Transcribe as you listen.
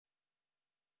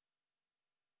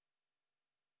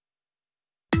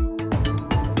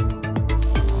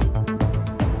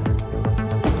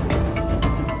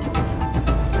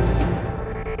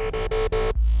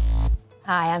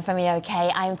Hi, I'm okay.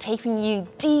 I am taking you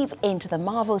deep into the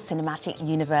Marvel Cinematic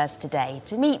Universe today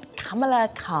to meet Kamala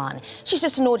Khan. She's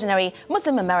just an ordinary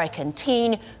Muslim-American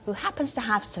teen who happens to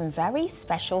have some very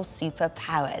special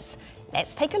superpowers.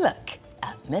 Let's take a look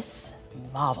at Miss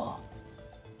Marvel.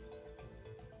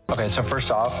 Okay, so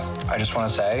first off, I just want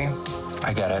to say,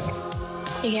 I get it.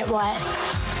 You get what?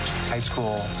 High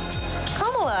school.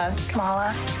 Kamala.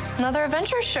 Another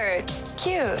Avengers shirt.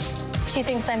 Cute. She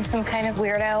thinks I'm some kind of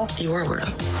weirdo. You are a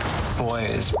weirdo.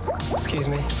 Boys. Excuse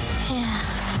me?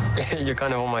 Yeah. You're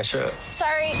kind of on my shirt.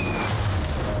 Sorry.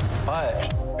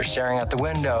 But you're staring at the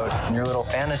window in your little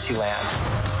fantasy land.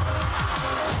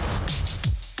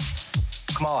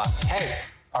 Kamala, hey,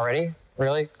 already?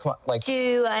 Really? Come on, like...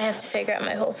 Do I have to figure out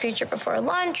my whole future before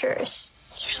lunch, or is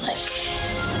there like...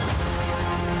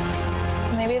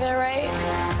 Maybe they're right.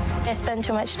 I spend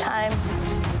too much time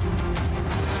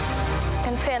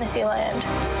in Fantasyland.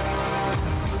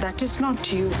 That is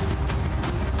not you. It's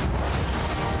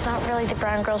not really the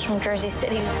brown girls from Jersey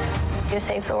City who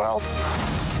save the world.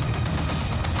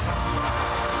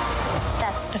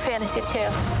 That's a fantasy too.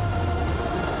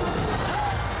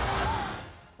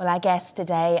 Well, our guests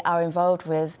today are involved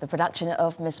with the production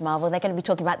of Miss Marvel. They're going to be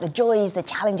talking about the joys, the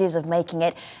challenges of making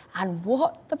it, and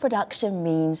what the production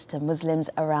means to Muslims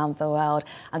around the world.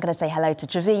 I'm going to say hello to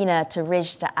Trevina, to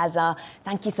Rish, to Azhar.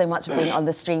 Thank you so much for being on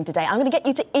the stream today. I'm going to get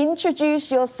you to introduce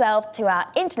yourself to our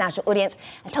international audience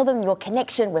and tell them your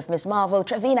connection with Miss Marvel.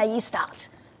 Trevina, you start.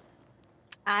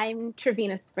 I'm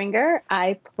Trevina Springer.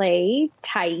 I play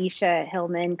Taisha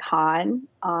Hillman Khan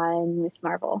on Miss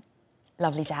Marvel.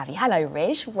 Lovely to have you. Hello,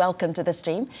 Rish. Welcome to the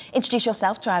stream. Introduce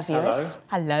yourself to our viewers.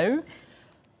 Hello.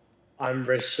 I'm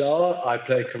Rish Shah. I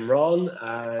play Kamran,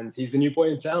 and he's the new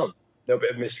boy in town. A little bit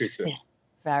of mystery to him.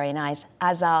 Very nice.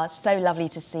 Azhar, so lovely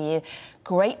to see you.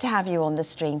 Great to have you on the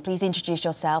stream. Please introduce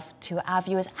yourself to our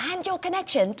viewers and your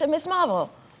connection to Miss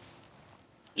Marvel.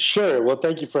 Sure. Well,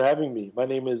 thank you for having me. My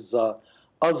name is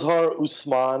Azhar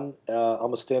Usman.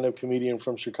 I'm a stand-up comedian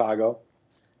from Chicago.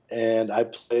 And I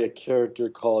play a character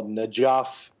called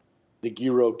Najaf, the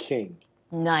Giro King.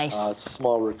 Nice. It's a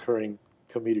small recurring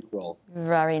comedic role.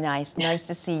 Very nice. Nice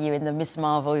to see you in the Miss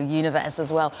Marvel universe as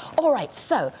well. All right,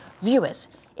 so, viewers,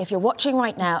 if you're watching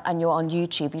right now and you're on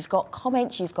YouTube, you've got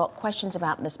comments, you've got questions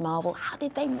about Miss Marvel. How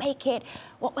did they make it?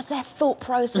 What was their thought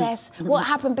process? What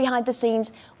happened behind the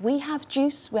scenes? We have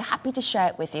juice. We're happy to share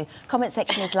it with you. Comment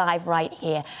section is live right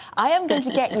here. I am going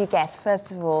to get you guests.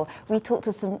 First of all, we talked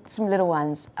to some little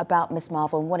ones about Miss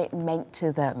Marvel and what it meant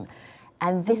to them.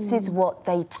 And this is what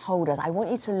they told us. I want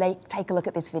you to take a look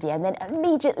at this video and then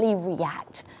immediately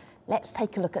react. Let's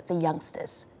take a look at the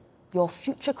youngsters. Your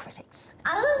future critics.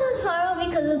 I love Miss Marvel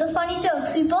because of the funny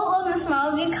jokes. We both love Miss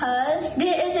Marvel because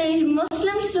there is a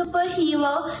Muslim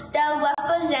superhero that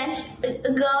represents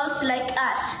girls like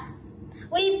us.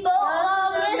 We both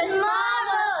love Miss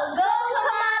Marvel. Go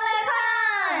Kamala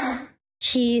Khan!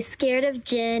 She's scared of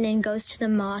jinn and goes to the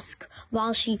mosque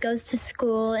while she goes to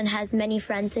school and has many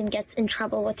friends and gets in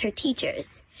trouble with her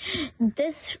teachers.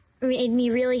 This made me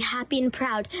really happy and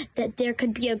proud that there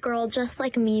could be a girl just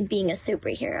like me being a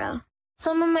superhero.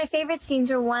 Some of my favorite scenes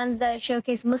are ones that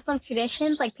showcase Muslim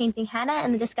traditions like painting henna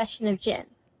and the discussion of jinn.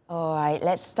 All right,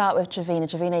 let's start with Trevina.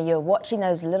 Trevina, you're watching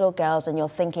those little girls and you're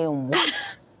thinking,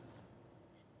 what?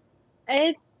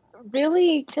 It's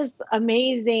really just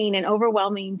amazing and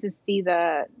overwhelming to see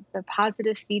the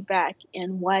positive feedback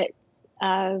and what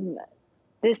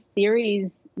this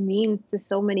series means to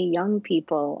so many young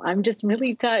people. I'm just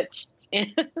really touched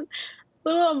and a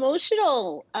little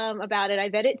emotional about it. I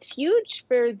bet it's huge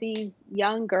for these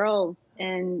young girls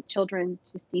and children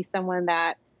to see someone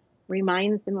that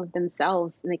reminds them of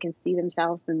themselves and they can see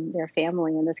themselves and their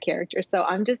family in this character. So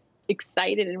I'm just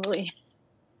excited and really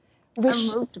I'm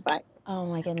moved by it. Oh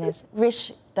my goodness.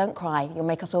 Rish, don't cry. You'll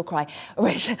make us all cry.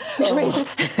 Rish,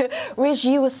 Rish,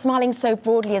 you were smiling so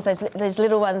broadly as those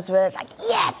little ones were like,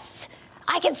 yes!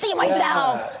 I can see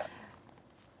myself. Yeah.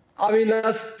 I mean,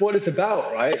 that's what it's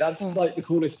about, right? That's like the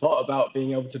coolest part about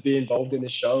being able to be involved in the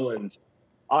show. And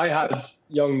I have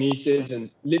young nieces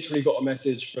and literally got a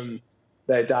message from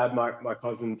their dad, my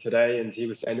cousin, today. And he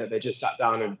was saying that they just sat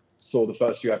down and saw the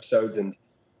first few episodes. And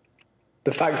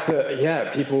the fact that,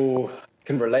 yeah, people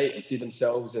can relate and see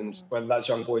themselves, and whether that's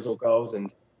young boys or girls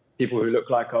and people who look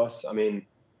like us, I mean,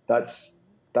 that's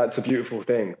a beautiful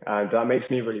thing. And that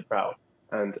makes me really proud.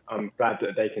 And I'm glad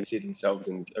that they can see themselves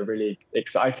and are really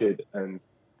excited and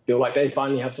feel like they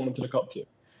finally have someone to look up to.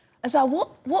 Azhar,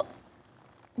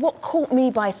 what caught me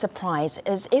by surprise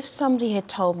is if somebody had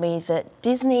told me that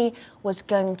Disney was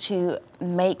going to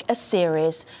make a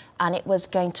series and it was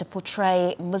going to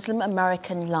portray Muslim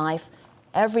American life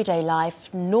everyday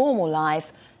life, normal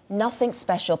life, nothing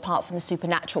special apart from the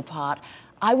supernatural part,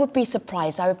 I would be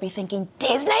surprised. I would be thinking,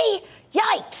 Disney?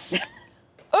 Yikes!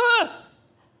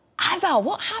 Azhar,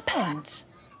 what happened?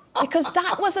 Because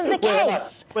that wasn't the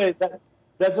case. Wait,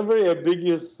 that's a very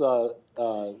ambiguous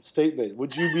statement.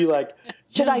 Would you be like,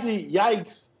 Disney,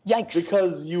 yikes? Yikes.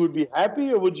 Because you would be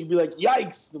happy, or would you be like,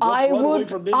 yikes?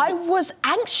 I was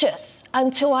anxious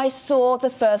until I saw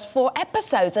the first 4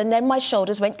 episodes, and then my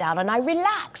shoulders went down and I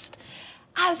relaxed.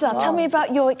 Azhar, tell me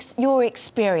about your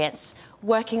experience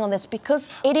working on this, because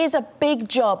it is a big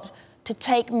job to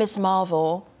take Miss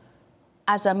Marvel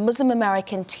as a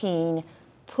Muslim-American teen,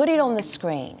 put it on the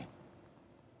screen,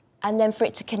 and then for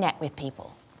it to connect with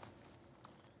people.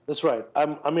 That's right. I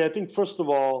mean, I think, first of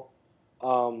all,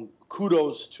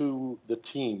 kudos to the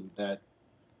team that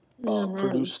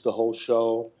produced the whole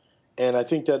show. And I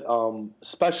think that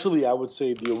especially, I would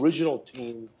say, the original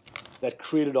team that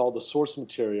created all the source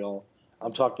material.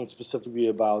 I'm talking specifically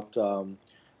about,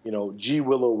 G.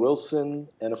 Willow Wilson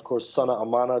and, of course, Sana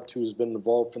Amanat, who's been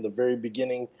involved from the very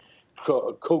beginning,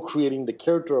 co-creating the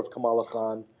character of Kamala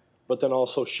Khan, but then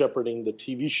also shepherding the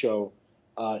TV show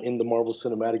in the Marvel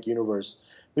Cinematic Universe.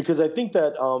 Because I think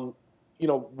that,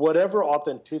 whatever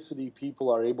authenticity people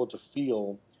are able to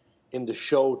feel in the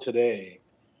show today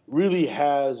really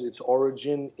has its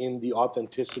origin in the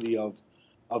authenticity of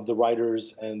the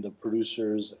writers and the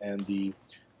producers and the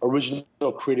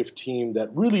original creative team that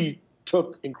really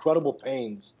took incredible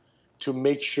pains to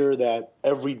make sure that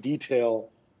every detail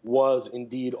was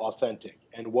indeed authentic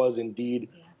and was indeed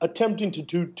attempting to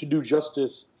do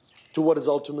justice to what is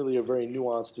ultimately a very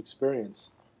nuanced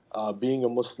experience. Being a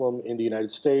Muslim in the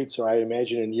United States, or I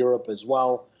imagine in Europe as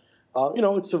well,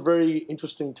 it's a very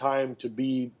interesting time to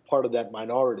be part of that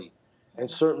minority. And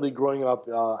certainly growing up,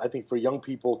 I think for young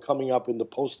people coming up in the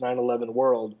post 9/11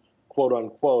 world, quote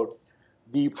unquote,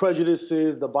 the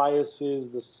prejudices, the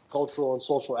biases, the cultural and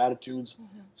social attitudes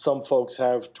some folks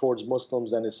have towards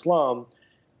Muslims and Islam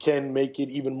can make it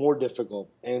even more difficult.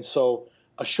 And so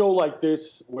a show like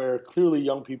this, where clearly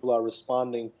young people are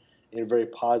responding in a very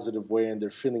positive way and they're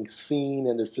feeling seen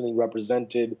and they're feeling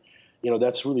represented,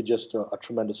 that's really just a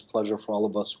tremendous pleasure for all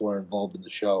of us who are involved in the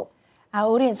show. Our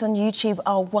audience on YouTube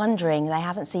are wondering, they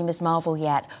haven't seen Miss Marvel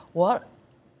yet, what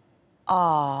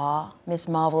are Miss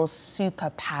Marvel's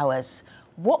superpowers?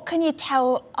 What can you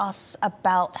tell us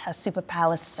about her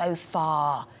superpowers so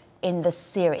far in the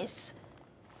series?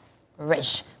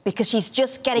 Rich, because she's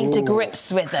just getting to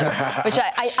grips with them, which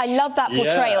I love that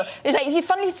portrayal. Yeah. It's like if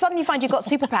you suddenly find you've got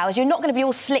superpowers, you're not going to be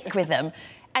all slick with them,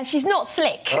 and she's not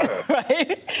slick,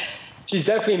 right? She's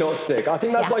definitely not slick. I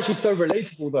think that's why she's so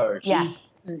relatable, though.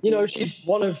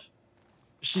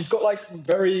 She's got like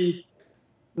very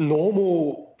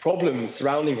normal problems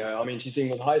surrounding her. I mean, she's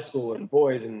dealing with high school and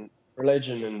boys and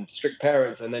religion and strict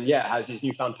parents, and then has these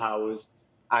newfound powers,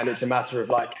 and it's a matter of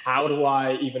like, how do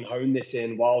I even hone this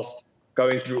in whilst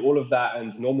going through all of that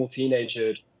and normal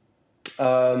teenagehood.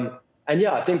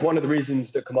 I think one of the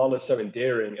reasons that Kamala is so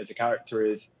endearing as a character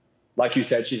is, like you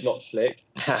said, she's not slick.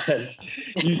 And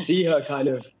you see her kind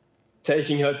of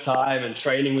taking her time and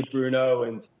training with Bruno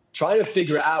and trying to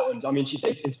figure it out. And I mean, she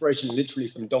takes inspiration literally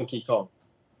from Donkey Kong.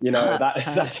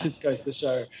 That just goes to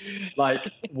show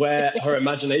like where her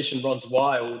imagination runs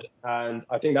wild. And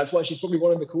I think that's why she's probably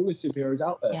one of the coolest superheroes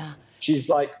out there. Yeah. She's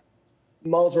like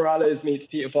Miles Morales meets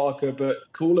Peter Parker, but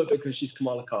cooler because she's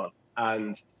Kamala Khan.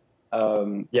 And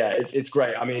it's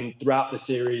great. I mean, throughout the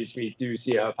series, we do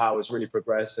see her powers really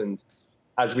progress. And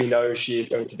as we know, she is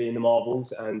going to be in the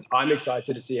Marvels. And I'm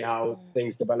excited to see how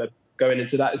things develop going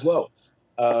into that as well.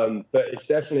 But it's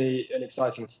definitely an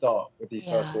exciting start with these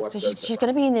first 4 episodes. So she's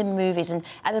going to be in the movies. And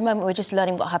at the moment, we're just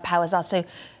learning what her powers are. So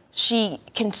she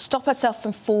can stop herself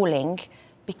from falling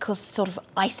because sort of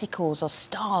icicles or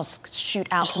stars shoot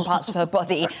out from parts of her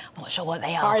body. I'm not sure what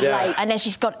they are. Hard light. And then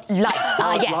she's got light.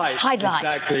 Hard light.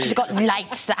 Exactly. She's got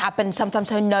lights that happen.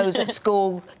 Sometimes her nose at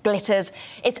school glitters.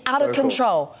 It's out of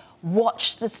control. Cool.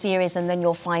 Watch the series and then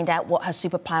you'll find out what her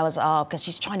superpowers are, because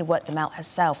she's trying to work them out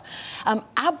herself.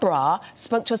 Abra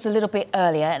spoke to us a little bit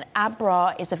earlier, and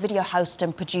Abra is a video host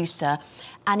and producer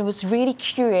and was really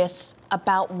curious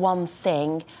about one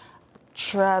thing.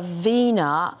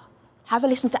 Travina, have a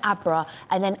listen to Abra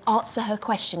and then answer her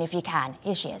question if you can.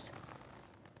 Here she is.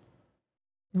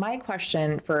 My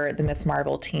question for the Miss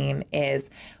Marvel team is,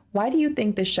 why do you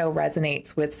think the show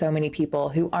resonates with so many people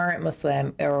who aren't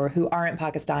Muslim or who aren't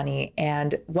Pakistani,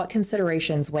 and what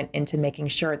considerations went into making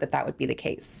sure that that would be the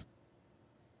case?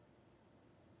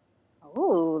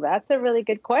 Oh, that's a really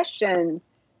good question.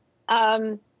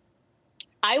 I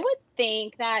would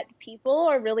think that people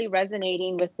are really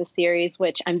resonating with the series,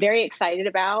 which I'm very excited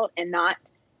about and not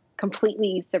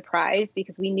completely surprised,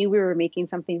 because we knew we were making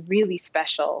something really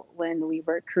special when we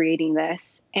were creating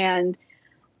this. And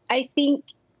I think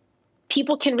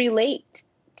people can relate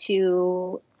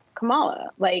to Kamala.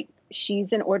 Like,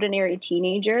 she's an ordinary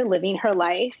teenager living her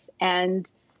life, and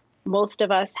most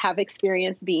of us have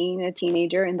experienced being a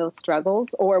teenager in those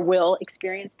struggles, or will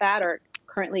experience that, or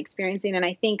currently experiencing. And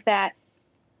I think that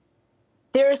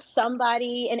there's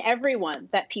somebody and everyone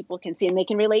that people can see, and they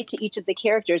can relate to each of the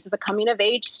characters. It's a coming of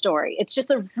age story. It's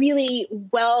just a really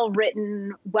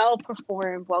well-written,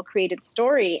 well-performed, well-created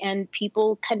story, and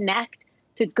people connect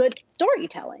to good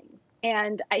storytelling.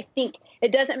 And I think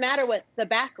it doesn't matter what the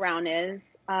background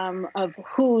is of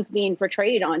who's being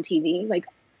portrayed on TV. Like,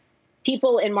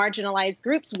 people in marginalized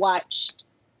groups watch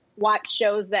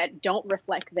shows that don't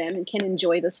reflect them and can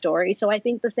enjoy the story. So I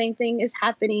think the same thing is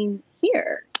happening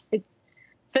here. It's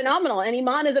phenomenal. And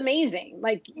Iman is amazing.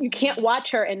 Like, you can't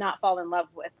watch her and not fall in love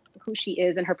with who she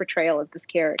is and her portrayal of this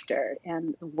character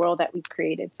and the world that we've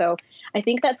created. So I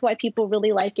think that's why people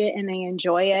really like it and they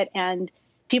enjoy it. And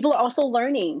people are also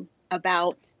learning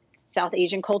about South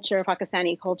Asian culture,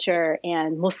 Pakistani culture,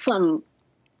 and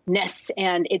Muslimness.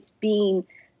 And it's being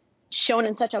shown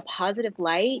in such a positive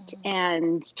light,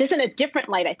 and just in a different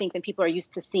light, I think, than people are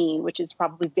used to seeing, which is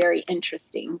probably very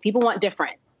interesting. People want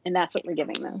different, and that's what we're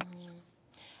giving them.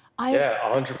 Yeah,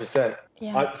 100%.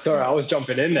 Yeah. Sorry, I was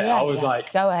jumping in there. Yeah, I was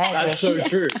like, go ahead. that's so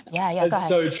true. Yeah, that's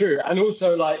so true. And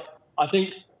also, like, I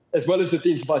think, as well as the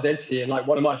themes of identity, and like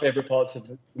one of my favorite parts of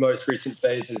the most recent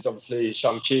phase is obviously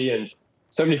Shang-Chi, and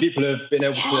so many people have been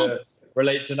able to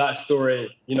relate to that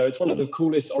story. You know, it's one of the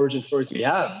coolest origin stories we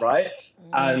have, right?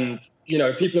 And, you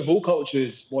know, people of all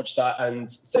cultures watch that, and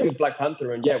same with Black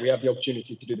Panther. And yeah, we have the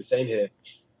opportunity to do the same here.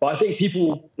 But I think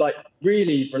people like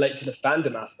really relate to the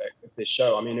fandom aspect of this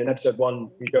show. I mean, in episode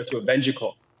 1, we go to Avenger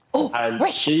Con. And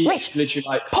Rich, literally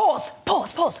like... Pause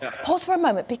Yeah. Pause for a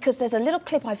moment, because there's a little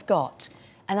clip I've got,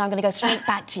 and I'm going to go straight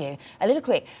back to you. A little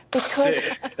quick,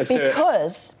 because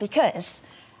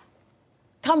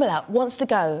Kamala wants to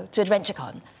go to Adventure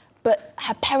Con, but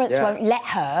her parents won't let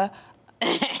her.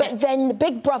 But then the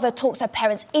big brother talks her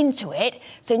parents into it,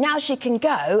 so now she can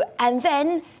go, and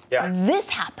then this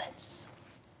happens.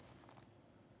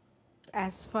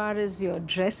 As far as your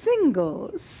dressing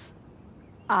goes,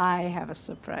 I have a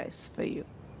surprise for you.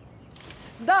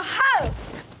 The Hulk!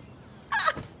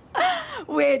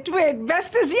 Wait,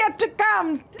 best is yet to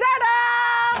come.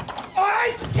 Ta-da!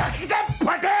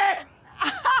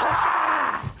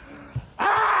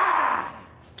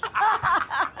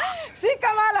 See,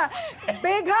 Kamala,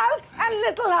 big Hulk and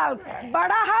little Hulk, Bada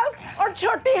Hulk or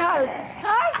Choti Hulk.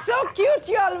 Huh? So cute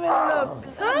you all will look.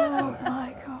 Huh? Oh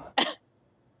my God.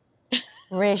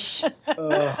 Rish.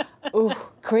 Ooh,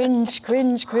 cringe.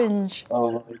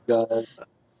 Oh my God.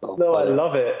 So no, funny. I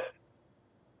love it.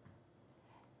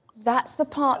 That's the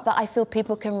part that I feel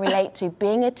people can relate to,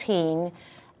 being a teen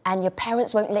and your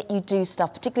parents won't let you do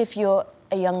stuff, particularly if you're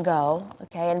a young girl,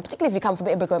 okay, and particularly if you come from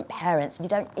immigrant parents. You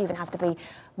don't even have to be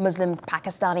Muslim,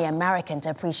 Pakistani-American to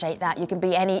appreciate that. You can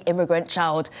be any immigrant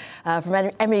child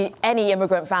from any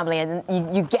immigrant family,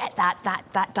 and you get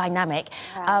that dynamic.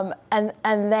 Yeah.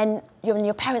 And then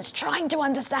your parents trying to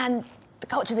understand the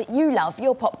culture that you love,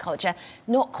 your pop culture,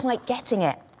 not quite getting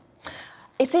it.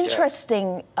 It's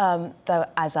interesting, though,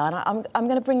 Azan, I'm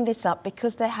going to bring this up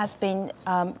because there has been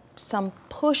some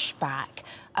pushback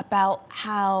about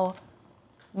how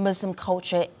Muslim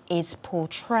culture is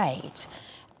portrayed.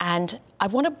 And I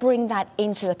want to bring that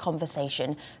into the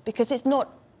conversation because it's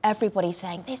not everybody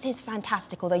saying, this is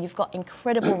fantastic, although you've got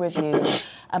incredible reviews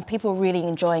and people really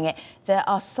enjoying it. There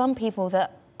are some people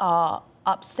that are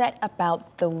upset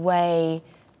about the way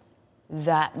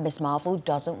that Miss Marvel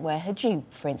doesn't wear hijab,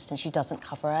 for instance. She doesn't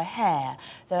cover her hair.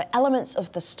 There are elements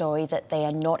of the story that they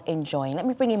are not enjoying. Let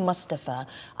me bring in Mustafa,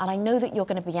 and I know that you're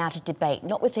going to be able to debate,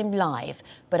 not with him live,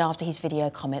 but after his video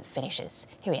comment finishes.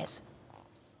 Here he is.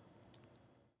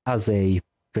 As a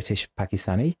British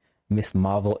Pakistani, Miss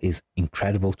Marvel is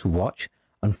incredible to watch.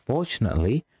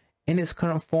 Unfortunately, in its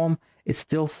current form, it's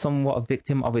still somewhat a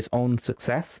victim of its own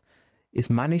success. It's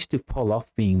managed to pull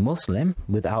off being Muslim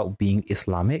without being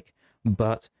Islamic,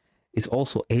 but it's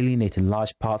also alienated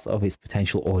large parts of its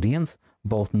potential audience.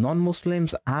 Both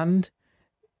non-Muslims and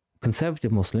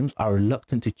conservative Muslims are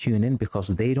reluctant to tune in because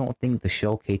they don't think the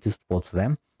show caters towards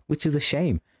them, which is a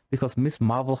shame because Miss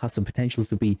Marvel has the potential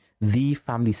to be the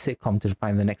family sitcom to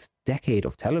define the next decade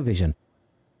of television.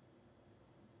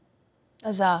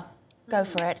 Azar, go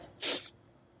for it.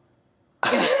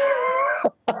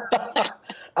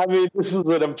 I mean, this is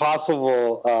an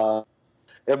impossible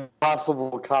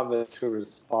impossible comment to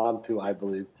respond to, I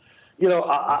believe. You know,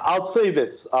 I'll say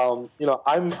this. You know,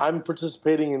 I'm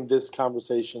participating in this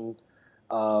conversation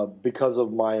because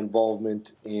of my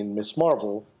involvement in Ms.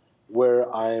 Marvel,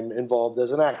 where I'm involved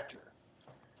as an actor.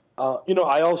 You know,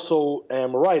 I also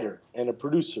am a writer and a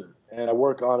producer, and I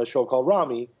work on a show called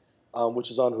Rami,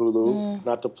 which is on Hulu.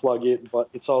 Not to plug it, but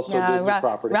it's also Disney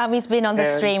property. Rami's been on the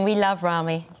stream. We love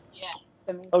Rami.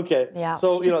 Okay. Yeah.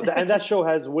 So, you know, and that show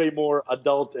has way more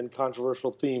adult and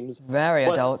controversial themes. Very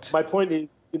adult. My point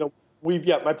is, you know, we've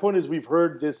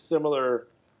heard this similar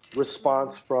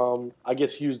response from, I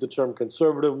guess, use the term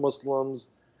conservative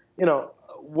Muslims, you know,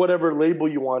 whatever label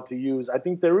you want to use. I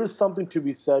think there is something to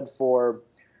be said for,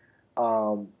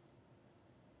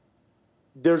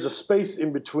 there's a space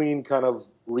in between kind of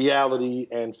reality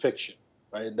and fiction,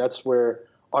 right? That's where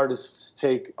artists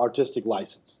take artistic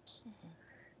licenses.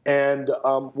 And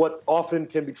what often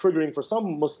can be triggering for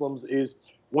some Muslims is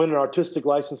when an artistic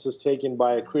license is taken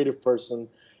by a creative person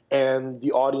and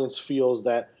the audience feels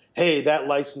that, hey, that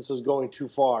license is going too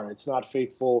far. It's not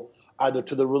faithful either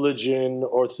to the religion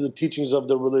or to the teachings of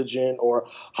the religion or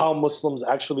how Muslims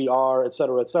actually are, et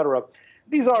cetera, et cetera.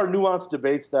 These are nuanced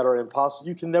debates that are impossible.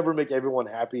 You can never make everyone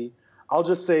happy. I'll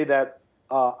just say that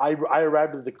I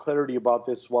arrived at the clarity about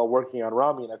this while working on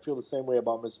Rami, and I feel the same way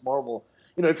about Ms. Marvel.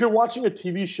 You know, if you're watching a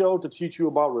TV show to teach you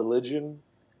about religion,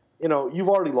 you know, you've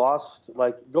already lost.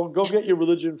 Like, go get your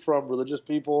religion from religious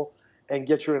people and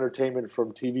get your entertainment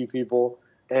from TV people,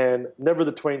 and never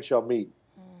the twain shall meet.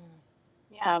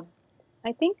 Yeah,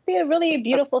 I think the really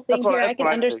beautiful thing here, I can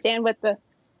understand what the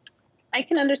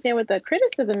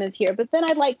criticism is here, but then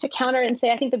I'd like to counter and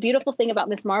say I think the beautiful thing about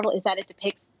Ms. Marvel is that it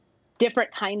depicts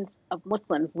different kinds of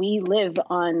Muslims. We live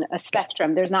on a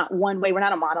spectrum. There's not one way. We're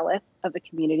not a monolith of a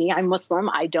community. I'm Muslim.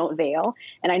 I don't veil.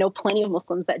 And I know plenty of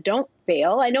Muslims that don't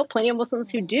veil. I know plenty of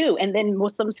Muslims who do, and then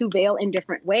Muslims who veil in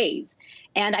different ways.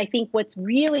 And I think what's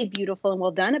really beautiful and well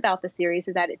done about the series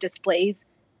is that it displays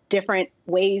different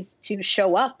ways to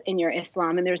show up in your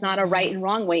Islam. And there's not a right and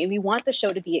wrong way. And we want the show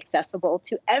to be accessible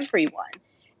to everyone.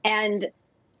 And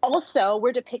also,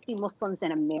 we're depicting Muslims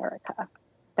in America.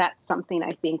 That's something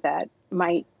I think that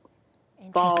might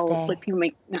fall, what people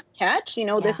might not catch. You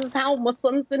know, this is how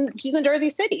Muslims, and she's in Jersey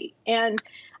City. And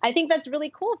I think that's really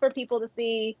cool for people to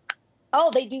see,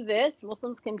 oh, they do this,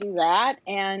 Muslims can do that.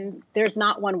 And there's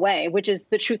not one way, which is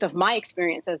the truth of my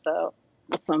experience as a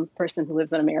Muslim person who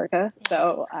lives in America.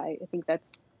 So I think that's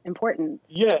important.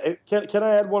 Yeah, can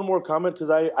I add one more comment?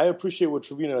 Because I appreciate what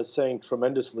Trevina is saying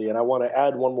tremendously, and I want to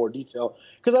add one more detail.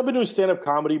 Because I've been doing stand-up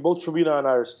comedy. Both Trevina and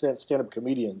I are stand-up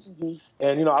comedians.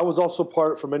 And, you know, I was also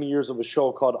part for many years of a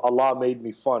show called Allah Made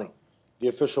Me Funny, the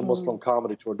official Muslim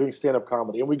comedy tour, doing stand-up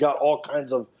comedy. And we got all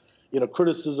kinds of, you know,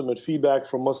 criticism and feedback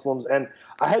from Muslims. And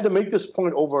I had to make this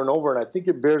point over and over, and I think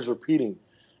it bears repeating.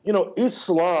 You know,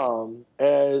 Islam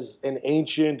as an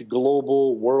ancient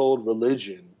global world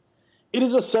religion, it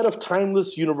is a set of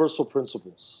timeless universal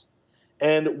principles.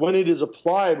 And when it is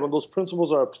applied, when those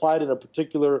principles are applied in a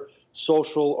particular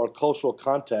social or cultural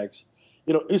context,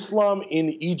 you know, Islam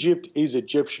in Egypt is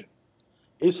Egyptian.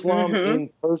 Islam in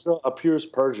Persia appears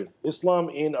Persian. Islam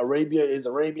in Arabia is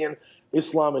Arabian.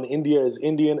 Islam in India is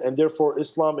Indian. And therefore,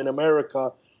 Islam in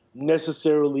America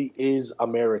necessarily is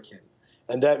American.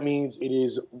 And that means it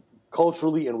is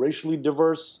culturally and racially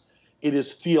diverse. It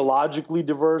is theologically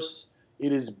diverse.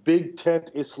 It is big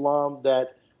tent Islam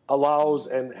that allows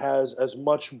and has as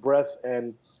much breadth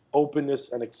and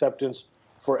openness and acceptance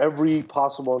for every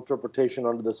possible interpretation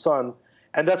under the sun.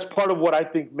 And that's part of what I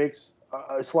think makes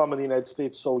Islam in the United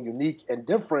States so unique and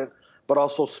different, but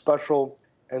also special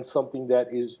and something that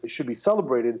should be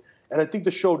celebrated. And I think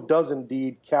the show does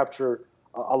indeed capture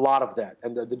a lot of that,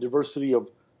 and the diversity of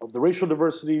the racial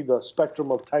diversity, the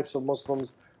spectrum of types of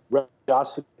Muslims,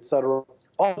 religiosity, et cetera.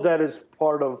 All of that is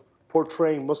part of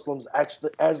portraying Muslims actually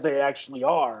as they actually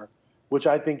are, which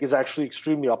I think is actually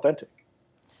extremely authentic.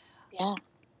 Yeah.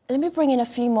 Let me bring in a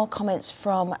few more comments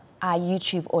from our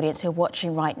YouTube audience who are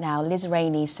watching right now. Liz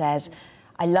Rainey says,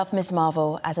 I love Ms.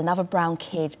 Marvel as another brown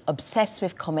kid obsessed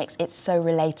with comics. It's so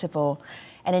relatable.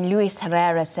 And then Luis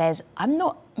Herrera says, I'm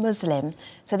not Muslim,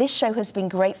 so this show has been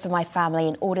great for my family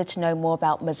in order to know more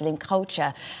about Muslim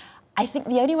culture. I think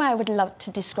the only way I would love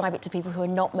to describe it to people who are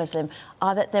not Muslim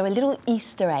are that there are little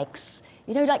Easter eggs.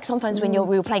 You know, like sometimes when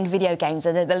we were playing video games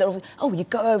and the little, you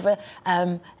go over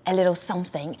a little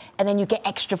something and then you get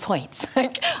extra points.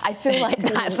 I feel like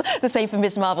that's the same for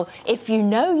Ms. Marvel. If you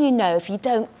know, you know. If you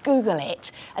don't, Google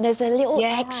it. And there's the little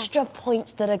extra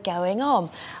points that are going on.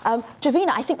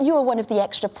 Trevina, I think you are one of the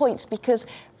extra points because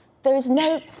there's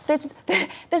no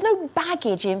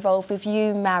baggage involved with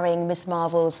you marrying Ms.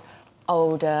 Marvel's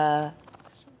older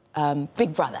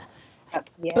big brother.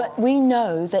 Yeah. But we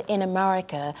know that in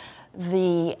America,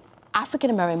 the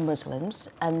African-American Muslims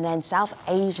and then South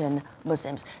Asian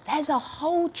Muslims, there's a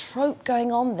whole trope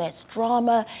going on, there's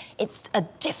drama, it's a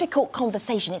difficult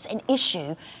conversation, it's an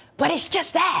issue, but it's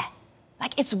just there.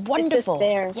 Like, it's wonderful. It's just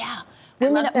there. Yeah.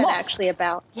 Women at mosque. Actually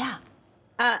about. Yeah.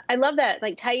 I love that.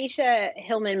 Like, Taisha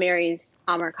Hillman marries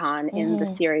Amir Khan in the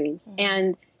series.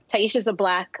 And Taisha's a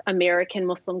Black American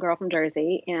Muslim girl from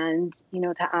Jersey. And, you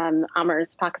know,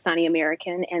 Amir's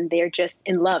Pakistani-American. And they're just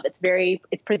in love.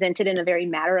 It's presented in a very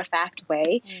matter-of-fact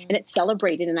way. And it's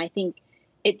celebrated. And I think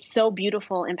it's so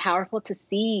beautiful and powerful to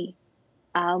see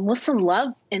Muslim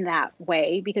love in that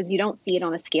way, because you don't see it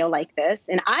on a scale like this.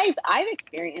 And I've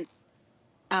experienced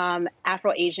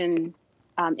Afro-Asian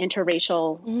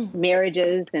interracial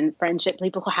marriages and friendship,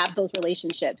 people who have those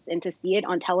relationships, and to see it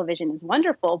on television is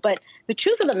wonderful. But the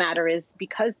truth of the matter is,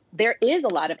 because there is a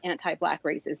lot of anti-Black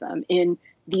racism in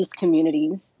these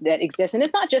communities that exist, and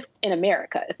it's not just in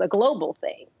America, it's a global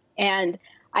thing. And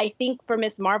I think for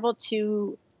Ms. Marvel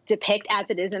to depict, as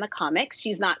it is in the comics,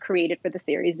 she's not created for the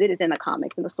series, it is in the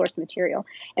comics, in the source material,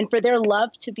 and for their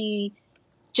love to be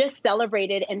just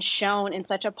celebrated and shown in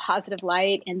such a positive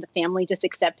light, and the family just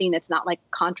accepting it's not like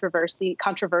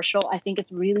controversial. I think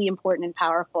it's really important and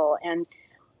powerful. And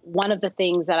one of the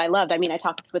things that I loved, I mean, I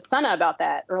talked with Sana about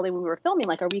that early when we were filming,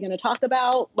 like, are we going to talk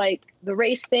about like the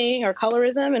race thing or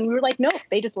colorism? And we were like, no,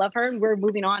 they just love her and we're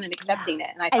moving on and accepting it.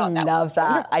 And I love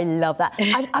that. I love that.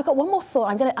 I've got one more thought.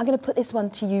 I'm going to put this one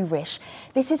to you, Rish.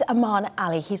 This is Aman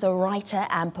Ali. He's a writer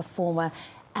and performer,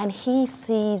 and he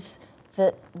sees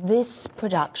that this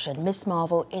production, Ms.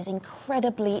 Marvel, is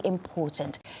incredibly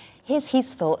important. Here's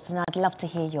his thoughts, and I'd love to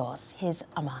hear yours. Here's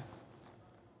Aman.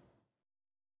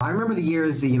 I remember the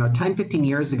years, 10, 15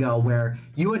 years ago, where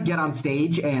you would get on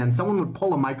stage and someone would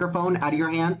pull a microphone out of your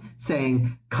hand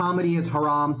saying, comedy is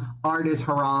haram, art is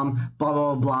haram, blah,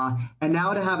 blah, blah. And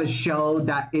now to have a show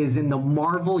that is in the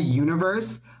Marvel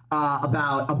universe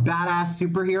about a badass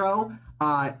superhero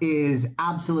is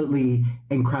absolutely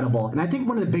incredible. And I think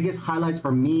one of the biggest highlights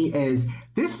for me is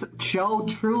this show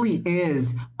truly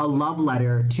is a love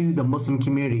letter to the Muslim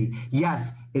community.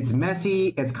 Yes, it's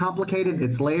messy, it's complicated,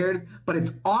 it's layered, but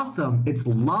it's awesome, it's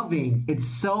loving, it's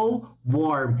so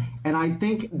warm. And I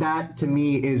think that, to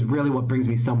me, is really what brings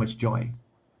me so much joy.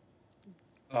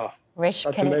 Oh, Rish,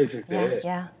 that's amazing to hear.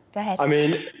 Yeah, go ahead. I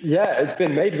mean, yeah, it's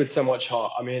been made with so much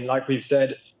heart. I mean, like we've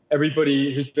said,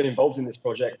 everybody who's been involved in this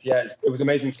project, yeah, it was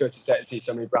amazing to go to set and see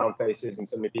so many brown faces and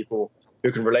so many people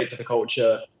who can relate to the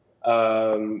culture.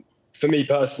 For me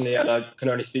personally, and I can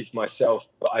only speak for myself,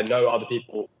 but I know other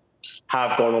people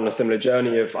have gone on a similar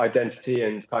journey of identity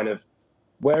and kind of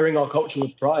wearing our culture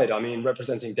with pride. I mean,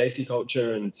 representing Desi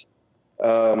culture, and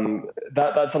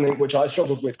that's something which I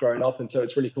struggled with growing up. And so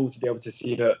it's really cool to be able to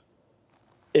see that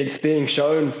it's being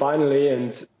shown finally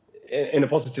and in a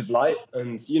positive light.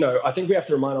 And, I think we have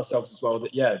to remind ourselves as well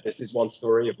that, yeah, this is one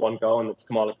story of one girl, and it's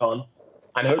Kamala Khan.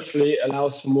 And hopefully it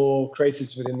allows for more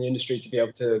creators within the industry to be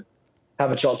able to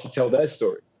have a chance to tell their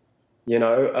stories.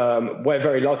 We're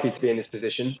very lucky to be in this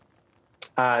position.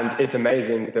 And it's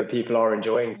amazing that people are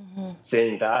enjoying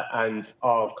seeing that and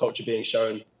our culture being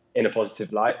shown in a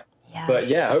positive light. Yeah. But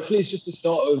yeah, hopefully it's just the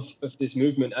start of this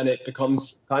movement, and it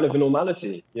becomes kind of a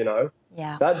normality,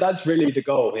 Yeah. That's really the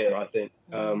goal here, I think.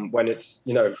 When it's,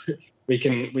 we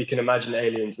can imagine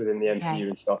aliens within the MCU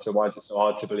and stuff. So why is it so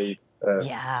hard to believe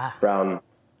brown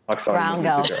Pakistani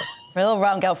girl? Real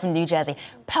brown girl from New Jersey.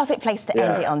 Perfect place to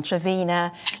end it on.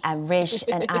 Trevina and Rish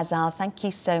and Azhar, thank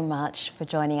you so much for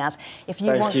joining us. If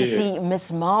you want to see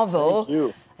Ms.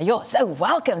 Marvel, you're so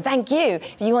welcome. Thank you.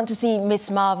 If you want to see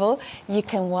Ms. Marvel, you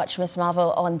can watch Ms.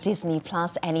 Marvel on Disney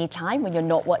Plus anytime when you're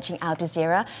not watching Al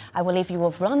Jazeera. I will leave you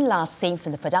with one last scene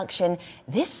from the production.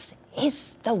 This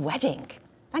is the wedding.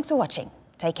 Thanks for watching.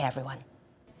 Take care, everyone.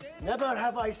 Never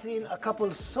have I seen a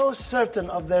couple so certain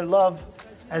of their love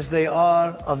as they are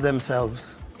of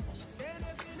themselves.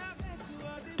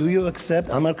 Do you accept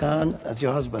Amir Khan as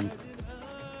your husband?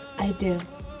 I do.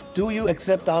 Do you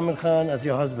accept Amir Khan as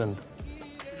your husband?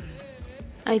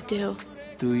 I do.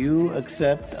 Do you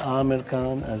accept Amir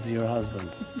Khan as your husband?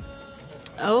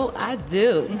 Oh, I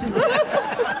do.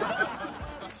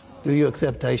 Do you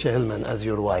accept Taisha Hillman as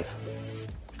your wife?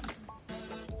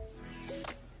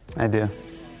 I do.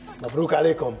 Mabruk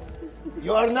alaikum.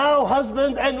 You are now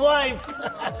husband and wife.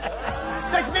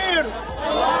 Takbir!